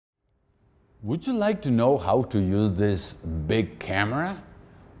Would you like to know how to use this big camera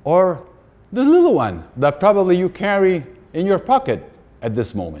or the little one that probably you carry in your pocket at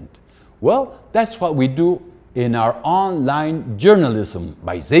this moment? Well, that's what we do in our online Journalism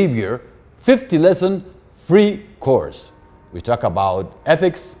by Xavier 50-lesson free course. We talk about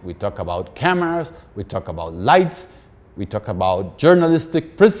ethics, we talk about cameras, we talk about lights, we talk about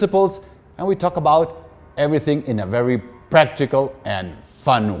journalistic principles, and we talk about everything in a very practical and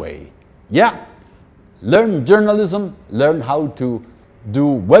fun way. Yeah, learn journalism, learn how to do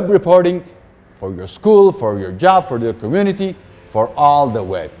web reporting for your school, for your job, for your community, for all the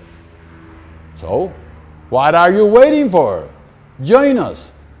web. So, what are you waiting for? Join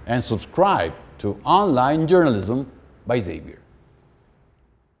us and subscribe to Online Journalism by Xavier.